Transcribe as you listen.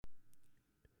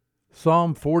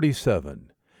Psalm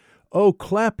 47. O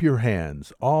clap your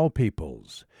hands, all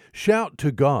peoples. Shout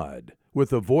to God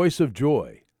with a voice of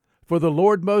joy. For the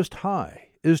Lord Most High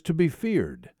is to be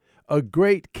feared, a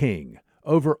great King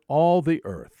over all the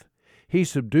earth. He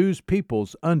subdues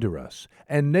peoples under us,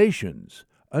 and nations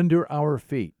under our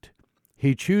feet.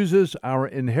 He chooses our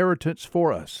inheritance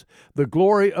for us, the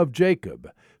glory of Jacob,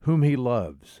 whom he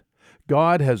loves.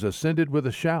 God has ascended with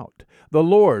a shout, the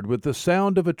Lord with the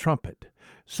sound of a trumpet.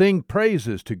 Sing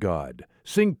praises to God.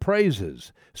 Sing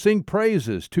praises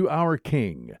to our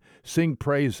King. Sing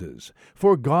praises,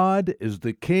 for God is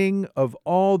the King of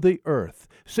all the earth.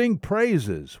 Sing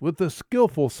praises with the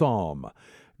skillful psalm.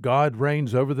 God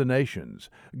reigns over the nations.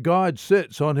 God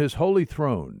sits on his holy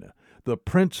throne. The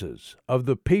princes of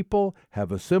the people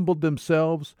have assembled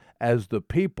themselves as the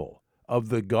people of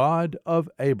the God of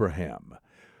Abraham.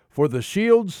 For the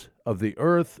shields of the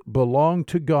earth belong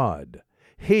to God.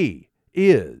 He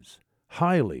is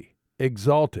highly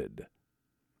exalted.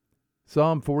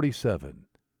 Psalm 47.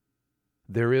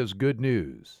 There is good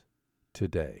news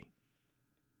today.